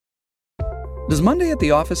Does Monday at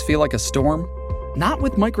the office feel like a storm? Not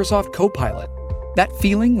with Microsoft Copilot. That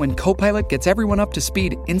feeling when Copilot gets everyone up to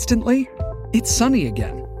speed instantly? It's sunny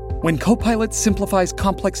again. When Copilot simplifies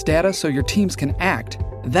complex data so your teams can act,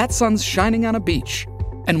 that sun's shining on a beach.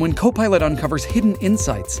 And when Copilot uncovers hidden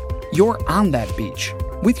insights, you're on that beach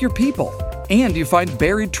with your people, and you find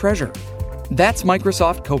buried treasure. That's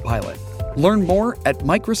Microsoft Copilot. Learn more at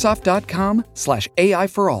Microsoft.com/AI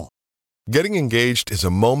for all. Getting engaged is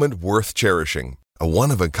a moment worth cherishing. A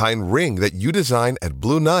one-of-a-kind ring that you design at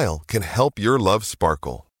Blue Nile can help your love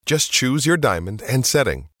sparkle. Just choose your diamond and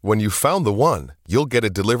setting. When you've found the one, you'll get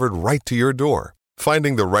it delivered right to your door.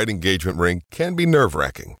 Finding the right engagement ring can be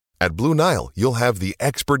nerve-wracking. At Blue Nile, you'll have the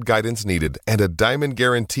expert guidance needed and a diamond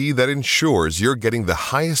guarantee that ensures you're getting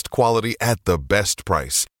the highest quality at the best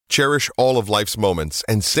price. Cherish all of life's moments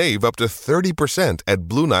and save up to 30% at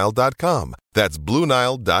BlueNile.com. That's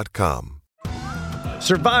BlueNile.com.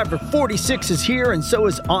 Survivor 46 is here, and so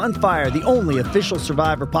is On Fire, the only official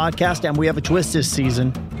Survivor podcast, and we have a twist this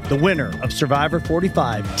season. The winner of Survivor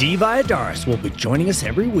 45, Dee Valladares, will be joining us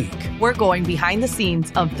every week. We're going behind the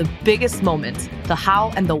scenes of the biggest moments, the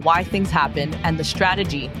how and the why things happen, and the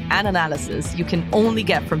strategy and analysis you can only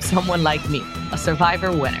get from someone like me, a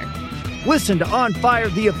Survivor winner. Listen to On Fire,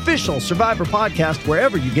 the official Survivor podcast,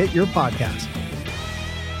 wherever you get your podcasts.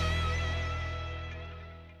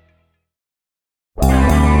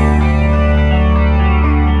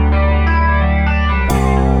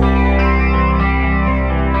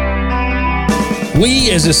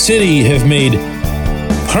 We as a city have made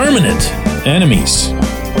permanent enemies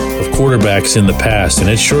of quarterbacks in the past, and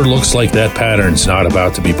it sure looks like that pattern's not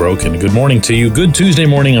about to be broken. Good morning to you. Good Tuesday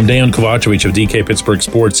morning. I'm Dejan Kovacevic of DK Pittsburgh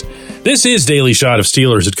Sports. This is Daily Shot of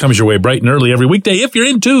Steelers. It comes your way bright and early every weekday. If you're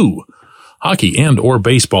into hockey and or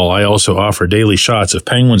baseball, I also offer daily shots of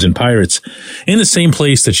Penguins and Pirates in the same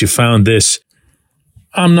place that you found this.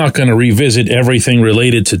 I'm not going to revisit everything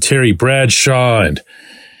related to Terry Bradshaw and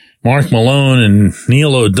Mark Malone and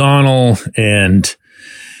Neil O'Donnell and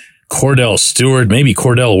Cordell Stewart, maybe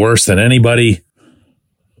Cordell worse than anybody.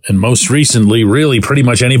 And most recently, really pretty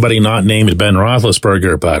much anybody not named Ben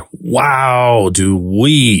Roethlisberger. But wow, do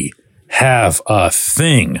we have a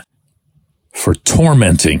thing for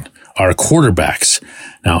tormenting our quarterbacks.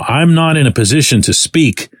 Now, I'm not in a position to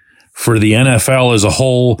speak for the NFL as a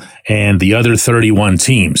whole and the other 31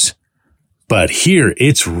 teams. But here,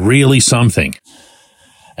 it's really something.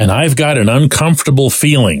 And I've got an uncomfortable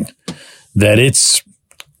feeling that it's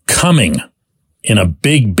coming in a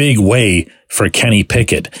big, big way for Kenny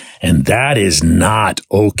Pickett. And that is not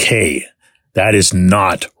okay. That is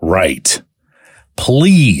not right.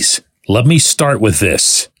 Please, let me start with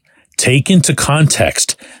this. Take into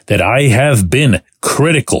context that I have been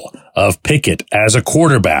critical of Pickett as a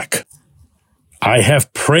quarterback. I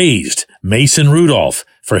have praised Mason Rudolph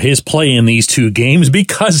for his play in these two games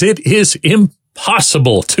because it is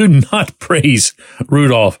impossible to not praise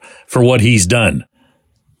Rudolph for what he's done.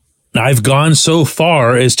 I've gone so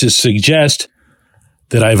far as to suggest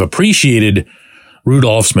that I've appreciated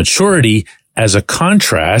Rudolph's maturity as a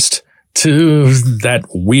contrast to that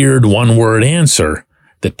weird one-word answer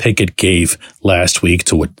that Pickett gave last week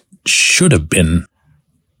to what should have been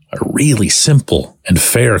a really simple and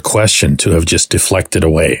fair question to have just deflected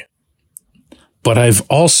away. But I've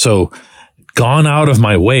also gone out of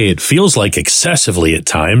my way, it feels like excessively at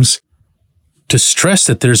times, to stress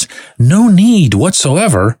that there's no need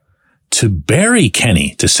whatsoever to bury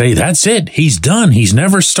Kenny, to say, that's it, he's done, he's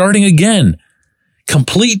never starting again.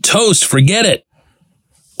 Complete toast, forget it.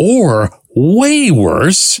 Or, way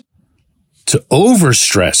worse, to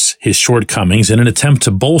overstress his shortcomings in an attempt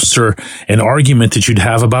to bolster an argument that you'd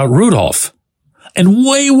have about Rudolph. And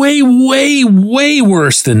way, way, way, way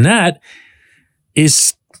worse than that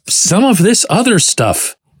is some of this other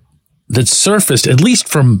stuff that surfaced, at least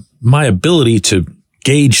from my ability to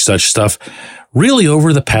gauge such stuff, really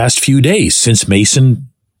over the past few days since Mason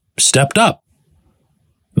stepped up.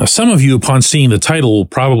 Now, some of you, upon seeing the title, will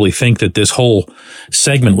probably think that this whole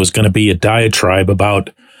segment was going to be a diatribe about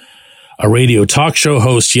a radio talk show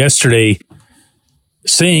host yesterday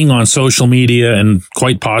saying on social media and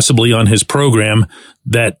quite possibly on his program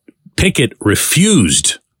that Pickett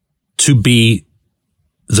refused to be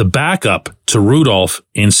the backup to Rudolph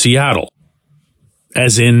in Seattle.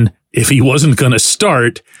 As in, if he wasn't going to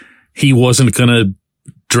start, he wasn't going to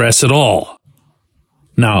dress at all.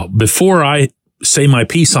 Now, before I say my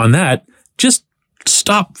piece on that, just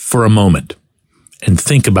stop for a moment and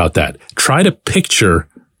think about that. Try to picture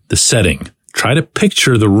the setting. Try to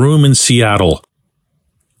picture the room in Seattle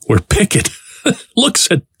where Pickett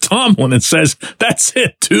looks at Tomlin and says, that's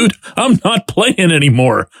it, dude. I'm not playing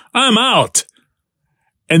anymore. I'm out.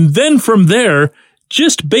 And then from there,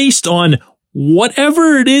 just based on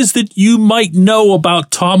whatever it is that you might know about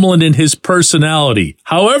Tomlin and his personality,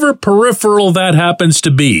 however peripheral that happens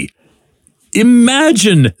to be,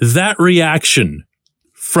 imagine that reaction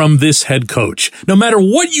from this head coach. No matter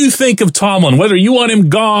what you think of Tomlin, whether you want him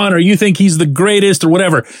gone or you think he's the greatest or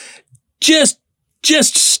whatever, just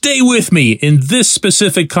stay with me in this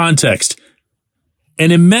specific context.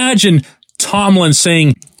 And imagine Tomlin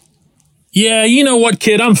saying, yeah, you know what,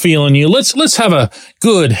 kid, I'm feeling you. Let's have a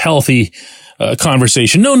good, healthy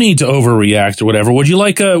conversation. No need to overreact or whatever. Would you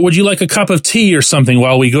like a cup of tea or something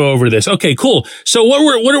while we go over this? Okay, cool. So what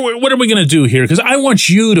are we going to do here? Because I want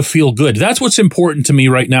you to feel good. That's what's important to me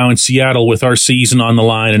right now in Seattle with our season on the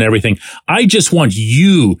line and everything. I just want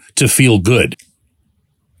you to feel good.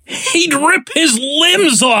 He'd rip his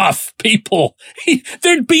limbs off, people.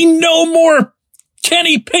 There'd be no more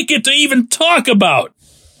Kenny Pickett to even talk about.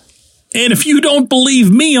 And if you don't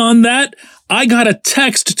believe me on that, I got a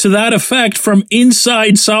text to that effect from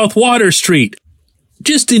inside South Water Street.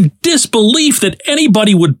 Just in disbelief that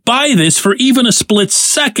anybody would buy this for even a split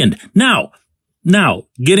second. Now,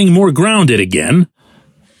 getting more grounded again,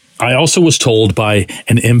 I also was told by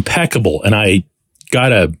an impeccable, and I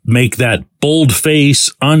gotta make that bold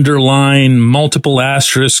face, underline, multiple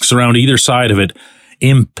asterisks around either side of it,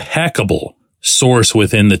 impeccable source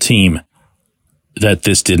within the team, that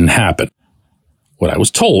this didn't happen. What I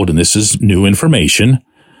was told, and this is new information,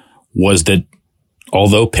 was that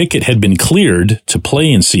although Pickett had been cleared to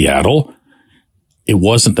play in Seattle, it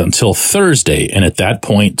wasn't until Thursday. And at that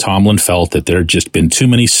point, Tomlin felt that there had just been too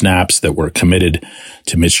many snaps that were committed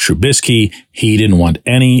to Mitch Trubisky. He didn't want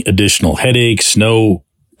any additional headaches, no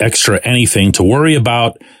extra anything to worry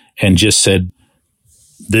about, and just said,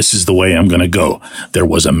 this is the way I'm going to go. There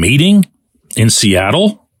was a meeting in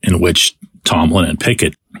Seattle in which Tomlin and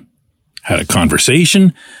Pickett had a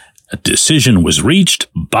conversation. A decision was reached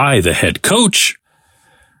by the head coach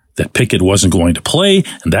that Pickett wasn't going to play,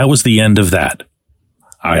 and that was the end of that.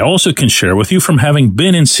 I also can share with you from having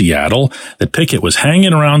been in Seattle that Pickett was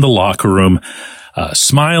hanging around the locker room,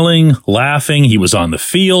 smiling, laughing. He was on the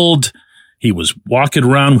field. He was walking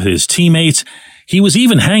around with his teammates. He was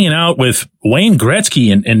even hanging out with Wayne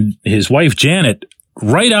Gretzky and his wife Janet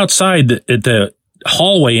right outside at the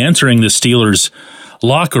hallway entering the Steelers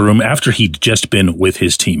locker room after he'd just been with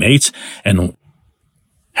his teammates and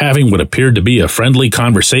having what appeared to be a friendly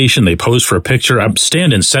conversation. They posed for a picture. I'm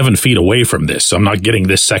standing 7 feet away from this, so I'm not getting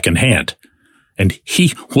this secondhand. And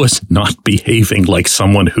he was not behaving like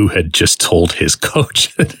someone who had just told his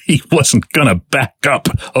coach that he wasn't going to back up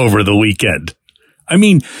over the weekend. I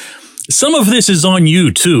mean, some of this is on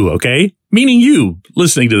you too, okay? Meaning you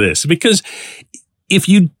listening to this, because if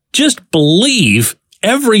you just believe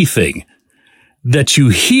everything that you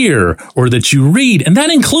hear or that you read, and that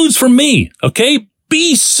includes from me, okay?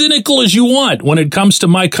 Be cynical as you want when it comes to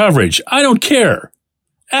my coverage. I don't care.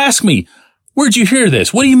 Ask me, where'd you hear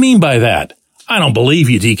this? What do you mean by that? I don't believe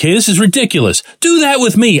you, DK. This is ridiculous. Do that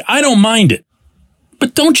with me. I don't mind it.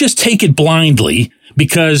 But don't just take it blindly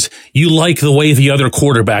because you like the way the other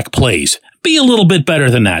quarterback plays. Be a little bit better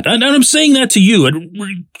than that. And I'm saying that to you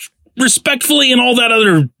respectfully and all that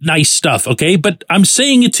other nice stuff, okay? But I'm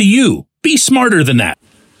saying it to you. Be smarter than that.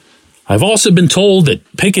 I've also been told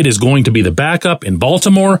that Pickett is going to be the backup in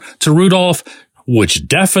Baltimore to Rudolph, which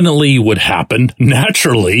definitely would happen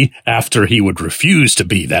naturally after he would refuse to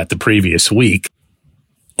be that the previous week.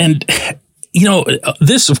 And,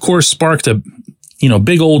 this, of course, sparked a,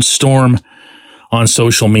 big old storm on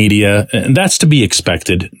social media, and that's to be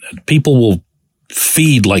expected. People will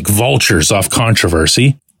feed like vultures off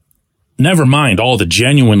controversy. Never mind all the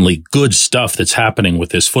genuinely good stuff that's happening with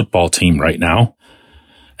this football team right now.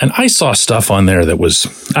 And I saw stuff on there that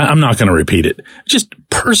was, I'm not going to repeat it, just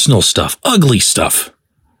personal stuff, ugly stuff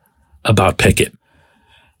about Pickett.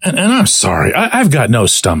 And I'm sorry, I've got no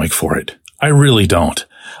stomach for it. I really don't.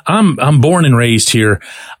 I'm born and raised here.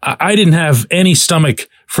 I didn't have any stomach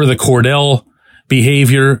for the Cordell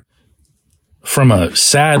behavior from a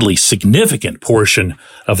sadly significant portion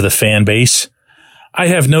of the fan base. I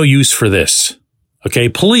have no use for this. Okay,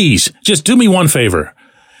 please, just do me one favor.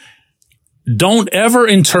 Don't ever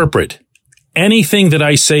interpret anything that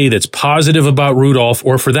I say that's positive about Rudolph,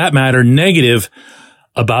 or for that matter, negative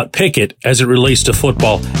about Pickett as it relates to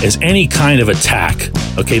football, as any kind of attack.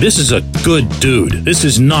 Okay, this is a good dude. This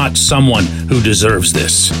is not someone who deserves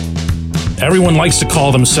this. Everyone likes to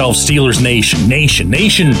call themselves Steelers Nation.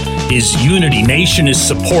 Nation is unity. Nation is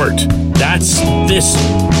support. That's this.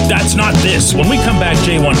 That's not this. When we come back,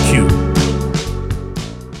 J1Q.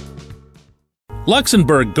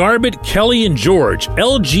 Luxembourg, Garbett, Kelly, and George.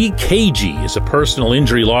 LGKG is a personal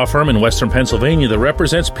injury law firm in Western Pennsylvania that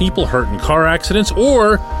represents people hurt in car accidents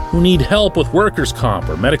or who need help with workers' comp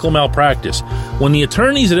or medical malpractice. When the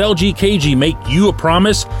attorneys at LGKG make you a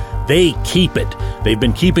promise, they keep it. They've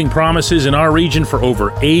been keeping promises in our region for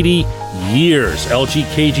over 80 years.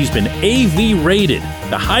 LGKG's been AV rated,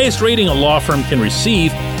 the highest rating a law firm can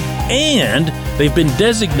receive, and they've been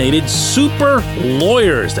designated super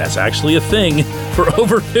lawyers. That's actually a thing for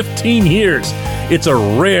over 15 years. It's a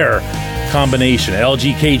rare combination.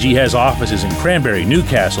 LGKG has offices in Cranberry,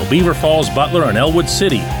 Newcastle, Beaver Falls, Butler, and Elwood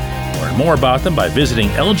City. Learn more about them by visiting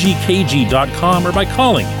lgkg.com or by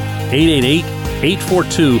calling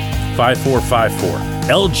 888-842-5454.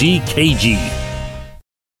 LGKG.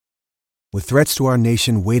 With threats to our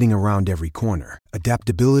nation waiting around every corner,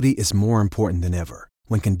 adaptability is more important than ever.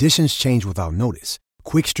 When conditions change without notice,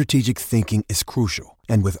 quick strategic thinking is crucial.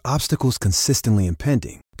 And with obstacles consistently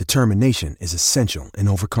impending, determination is essential in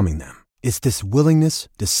overcoming them. It's this willingness,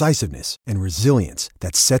 decisiveness, and resilience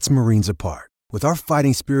that sets Marines apart. With our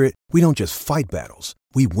fighting spirit, we don't just fight battles,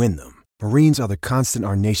 we win them. Marines are the constant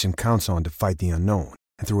our nation counts on to fight the unknown.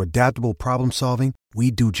 And through adaptable problem solving,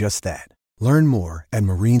 we do just that. Learn more at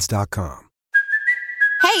marines.com.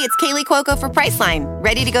 Hey, it's Kaylee Cuoco for Priceline.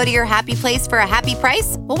 Ready to go to your happy place for a happy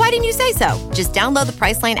price? Well, why didn't you say so? Just download the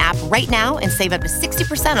Priceline app right now and save up to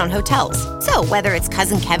 60% on hotels. So whether it's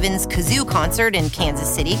Cousin Kevin's Kazoo Concert in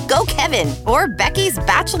Kansas City, go Kevin, or Becky's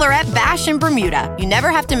Bachelorette Bash in Bermuda, you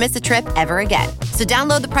never have to miss a trip ever again. So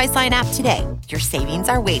download the Priceline app today. Your savings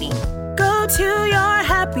are waiting. Go to your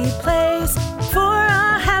happy place for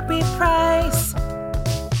a happy price.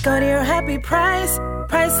 Go to your happy price,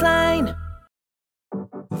 Priceline.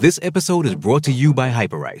 This episode is brought to you by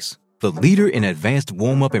Hyperice, the leader in advanced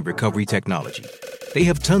warm-up and recovery technology. They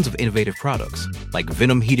have tons of innovative products, like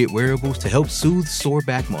Venom-heated wearables to help soothe sore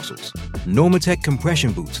back muscles, Normatec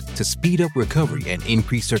compression boots to speed up recovery and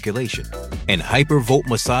increase circulation, and Hypervolt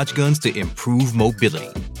massage guns to improve mobility.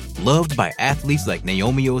 Loved by athletes like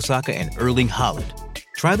Naomi Osaka and Erling Haaland.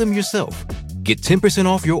 Try them yourself. Get 10%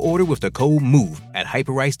 off your order with the code MOVE at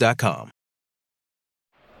Hyperice.com.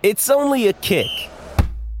 It's only a kick.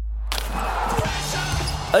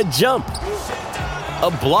 A jump, a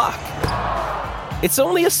block. It's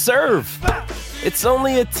only a serve. It's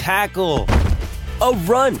only a tackle, a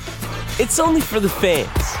run. It's only for the fans.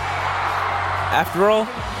 After all,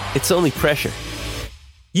 it's only pressure.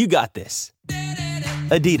 You got this.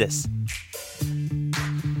 Adidas.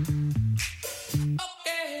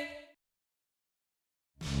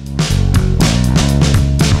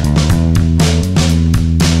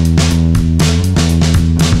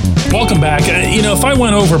 Welcome back. If I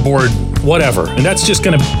went overboard, whatever. And that's just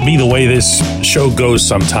going to be the way this show goes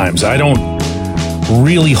sometimes. I don't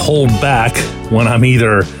really hold back when I'm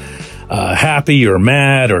either happy or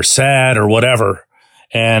mad or sad or whatever.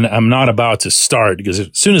 And I'm not about to start because as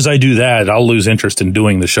soon as I do that, I'll lose interest in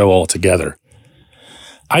doing the show altogether.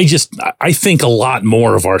 I think a lot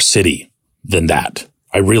more of our city than that.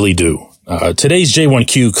 I really do. Today's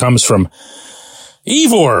J1Q comes from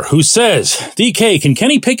Ivor, who says, DK, can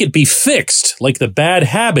Kenny Pickett be fixed like the bad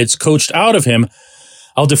habits coached out of him?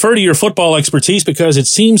 I'll defer to your football expertise because it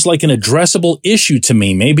seems like an addressable issue to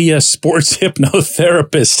me. Maybe a sports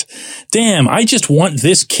hypnotherapist. Damn, I just want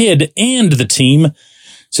this kid and the team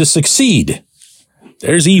to succeed.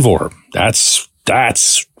 There's Ivor. That's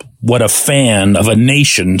what a fan of a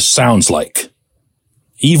nation sounds like.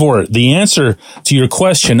 Ivor, the answer to your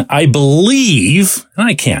question, I believe, and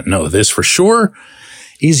I can't know this for sure,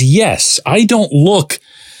 is yes. I don't look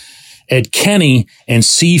at Kenny and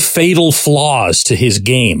see fatal flaws to his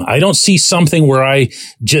game. I don't see something where I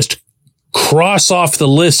just cross off the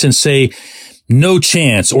list and say, no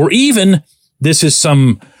chance, or even this is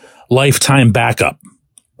some lifetime backup.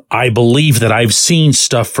 I believe that I've seen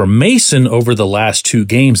stuff from Mason over the last 2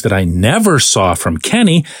 games that I never saw from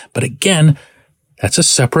Kenny, but again, that's a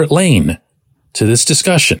separate lane to this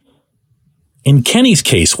discussion. In Kenny's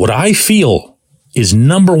case, what I feel is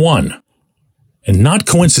number one, and not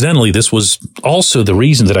coincidentally, this was also the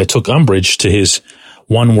reason that I took umbrage to his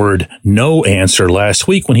one-word no answer last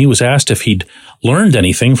week when he was asked if he'd learned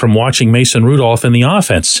anything from watching Mason Rudolph in the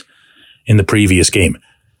offense in the previous game.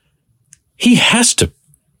 He has to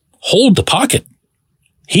hold the pocket.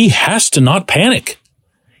 He has to not panic.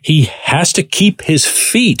 He has to keep his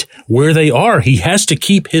feet where they are. He has to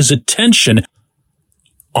keep his attention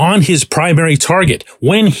on his primary target.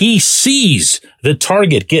 When he sees the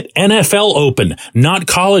target get NFL open, not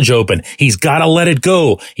college open, he's got to let it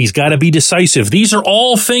go. He's got to be decisive. These are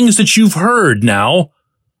all things that you've heard now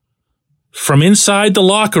from inside the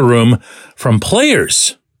locker room from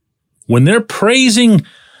players when they're praising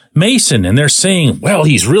Mason and they're saying, well,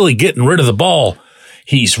 he's really getting rid of the ball.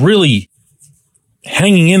 He's really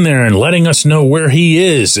hanging in there and letting us know where he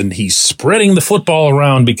is. And he's spreading the football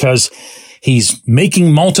around because he's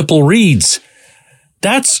making multiple reads.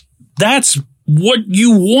 That's what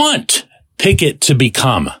you want Pickett to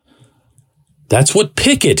become. That's what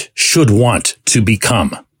Pickett should want to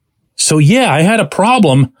become. So yeah, I had a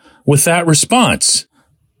problem with that response.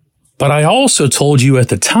 But I also told you at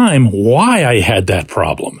the time why I had that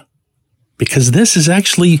problem. Because this is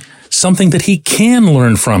actually something that he can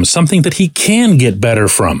learn from, something that he can get better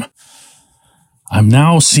from. I'm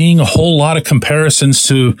now seeing a whole lot of comparisons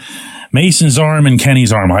to Mason's arm and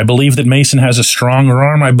Kenny's arm. I believe that Mason has a stronger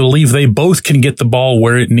arm. I believe they both can get the ball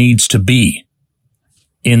where it needs to be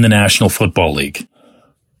in the National Football League.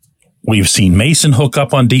 We've seen Mason hook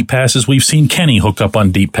up on deep passes. We've seen Kenny hook up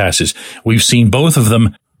on deep passes. We've seen both of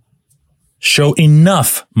them show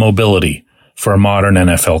enough mobility for a modern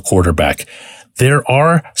NFL quarterback. There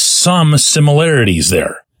are some similarities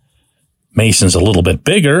there. Mason's a little bit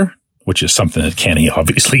bigger, which is something that Kenny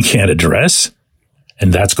obviously can't address,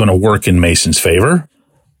 and that's going to work in Mason's favor.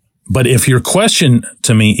 But if your question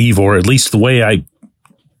to me, Ivor, at least the way I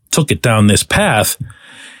took it down this path,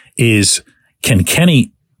 is can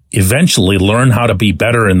Kenny eventually learn how to be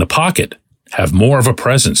better in the pocket, have more of a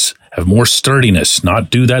presence, have more sturdiness, not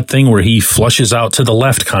do that thing where he flushes out to the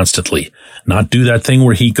left constantly, not do that thing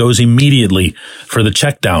where he goes immediately for the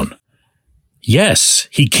check down? Yes,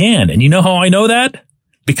 he can. And you know how I know that?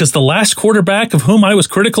 Because the last quarterback of whom I was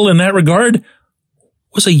critical in that regard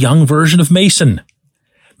was a young version of Mason.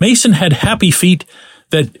 Mason had happy feet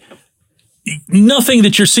that nothing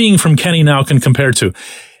that you're seeing from Kenny now can compare to.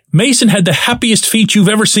 Mason had the happiest feet you've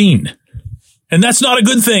ever seen. And that's not a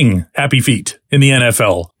good thing, happy feet, in the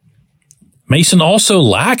NFL. Mason also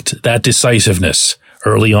lacked that decisiveness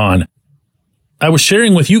early on. I was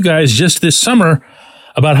sharing with you guys just this summer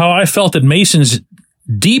about how I felt that Mason's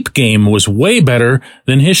deep game was way better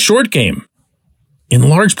than his short game. In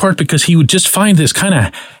large part because he would just find this kind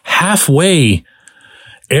of halfway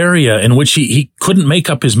area in which he couldn't make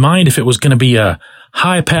up his mind if it was going to be a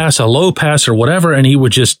high pass, a low pass, or whatever, and he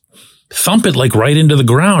would just thump it like right into the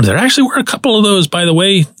ground. There actually were a couple of those, by the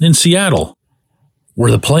way, in Seattle,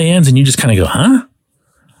 where the play ends and you just kind of go, huh?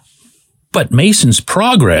 But Mason's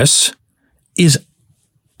progress is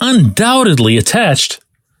undoubtedly attached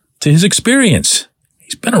to his experience.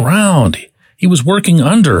 He's been around. He was working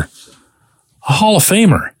under a Hall of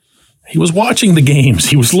Famer. He was watching the games.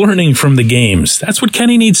 He was learning from the games. That's what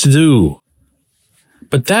Kenny needs to do.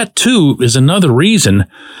 But that, too, is another reason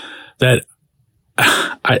that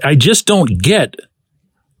I just don't get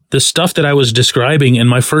the stuff that I was describing in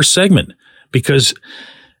my first segment, because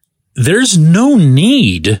there's no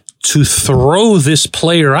need to throw this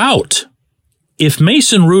player out. If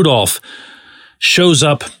Mason Rudolph shows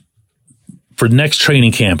up for next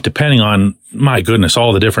training camp, depending on, my goodness,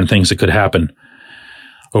 all the different things that could happen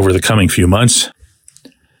over the coming few months,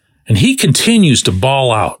 and he continues to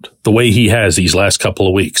ball out the way he has these last couple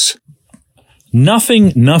of weeks,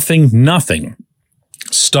 nothing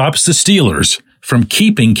stops the Steelers from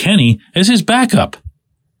keeping Kenny as his backup.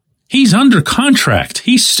 He's under contract.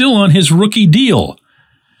 He's still on his rookie deal.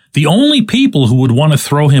 The only people who would want to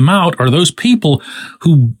throw him out are those people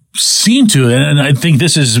who seem to, and I think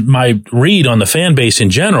this is my read on the fan base in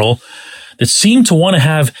general, that seem to want to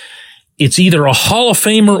have, it's either a Hall of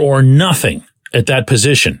Famer or nothing at that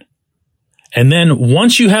position. And then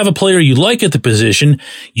once you have a player you like at the position,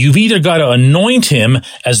 you've either got to anoint him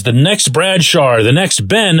as the next Bradshaw or the next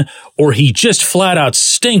Ben, or he just flat out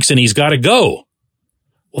stinks and he's got to go.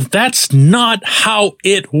 Well, that's not how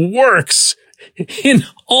it works in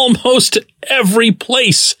almost every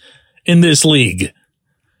place in this league.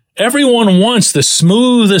 Everyone wants the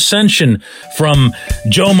smooth ascension from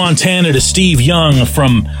Joe Montana to Steve Young,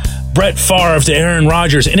 from Brett Favre to Aaron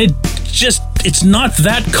Rodgers, and it's not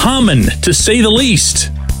that common, to say the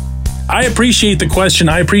least. I appreciate the question.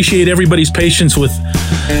 I appreciate everybody's patience with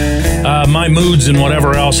my moods and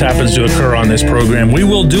whatever else happens to occur on this program. We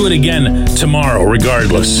will do it again tomorrow,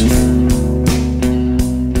 regardless.